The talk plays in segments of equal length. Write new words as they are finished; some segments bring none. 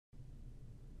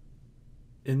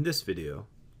In this video,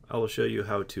 I will show you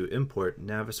how to import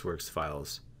Navisworks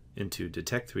files into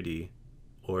Detect3D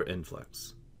or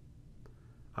inFlux.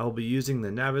 I will be using the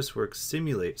Navisworks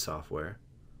Simulate software,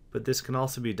 but this can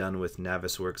also be done with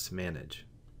Navisworks Manage.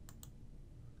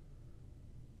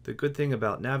 The good thing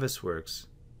about Navisworks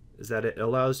is that it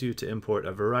allows you to import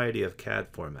a variety of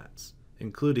CAD formats,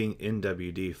 including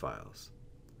NWD files.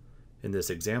 In this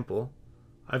example,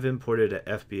 I've imported a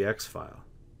FBX file.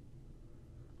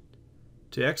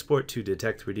 To export to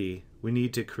Detect3D, we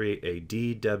need to create a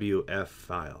DWF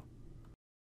file.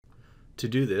 To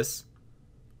do this,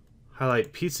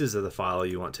 highlight pieces of the file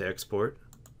you want to export,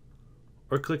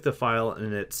 or click the file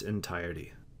in its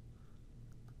entirety.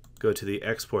 Go to the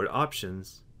Export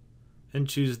options and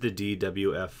choose the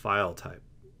DWF file type.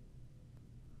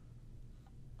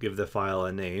 Give the file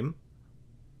a name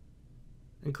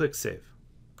and click Save.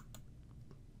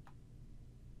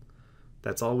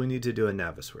 That's all we need to do in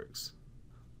Navisworks.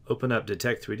 Open up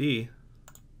Detect3D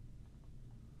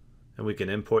and we can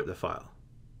import the file.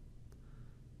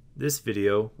 This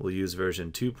video will use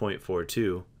version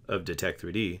 2.42 of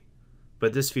Detect3D,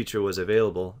 but this feature was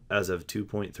available as of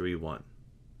 2.31.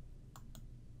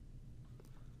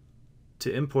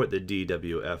 To import the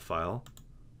DWF file,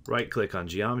 right-click on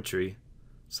Geometry,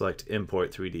 select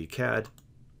Import 3D CAD,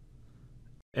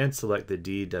 and select the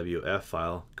DWF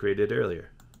file created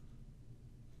earlier.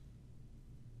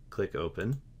 Click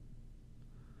Open,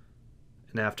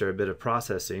 and after a bit of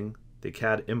processing, the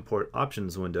CAD Import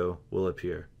Options window will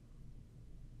appear.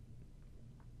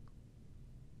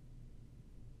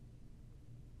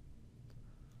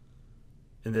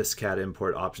 In this CAD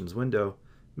Import Options window,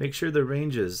 make sure the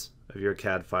ranges of your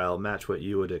CAD file match what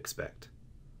you would expect.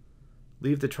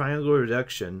 Leave the triangle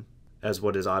reduction as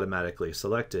what is automatically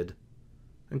selected,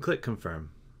 and click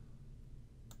Confirm.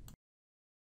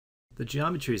 The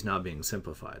geometry is now being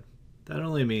simplified. That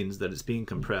only means that it's being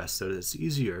compressed so that it's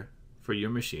easier for your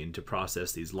machine to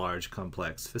process these large,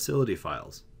 complex facility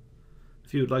files.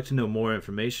 If you would like to know more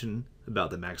information about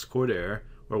the max chord error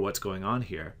or what's going on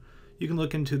here, you can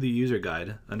look into the user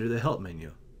guide under the Help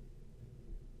menu.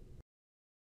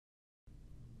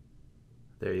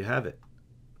 There you have it.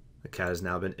 The CAD has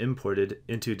now been imported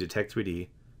into Detect3D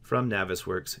from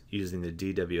Navisworks using the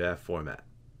DWF format.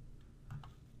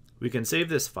 We can save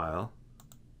this file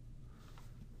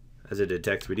as a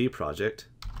Detect3D project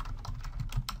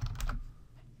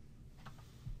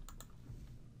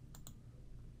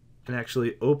and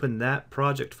actually open that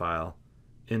project file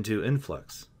into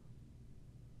inFlux.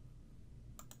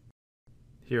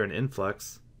 Here in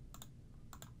inFlux,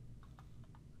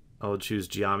 I will choose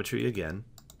Geometry again,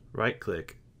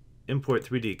 right-click, Import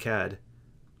 3D CAD,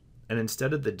 and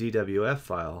instead of the DWF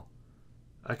file,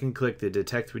 I can click the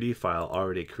Detect3D file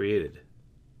already created.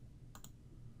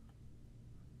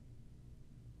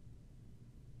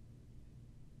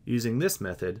 Using this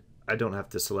method, I don't have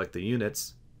to select the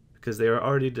units because they are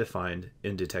already defined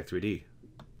in Detect3D.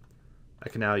 I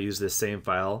can now use this same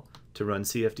file to run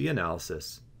CFD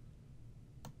analysis.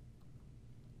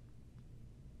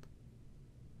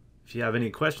 If you have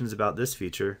any questions about this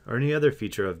feature or any other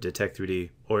feature of Detect3D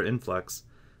or inFlux,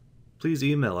 please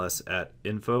email us at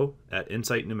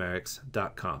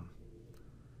info@insightnumerics.com.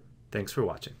 Thanks for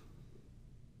watching.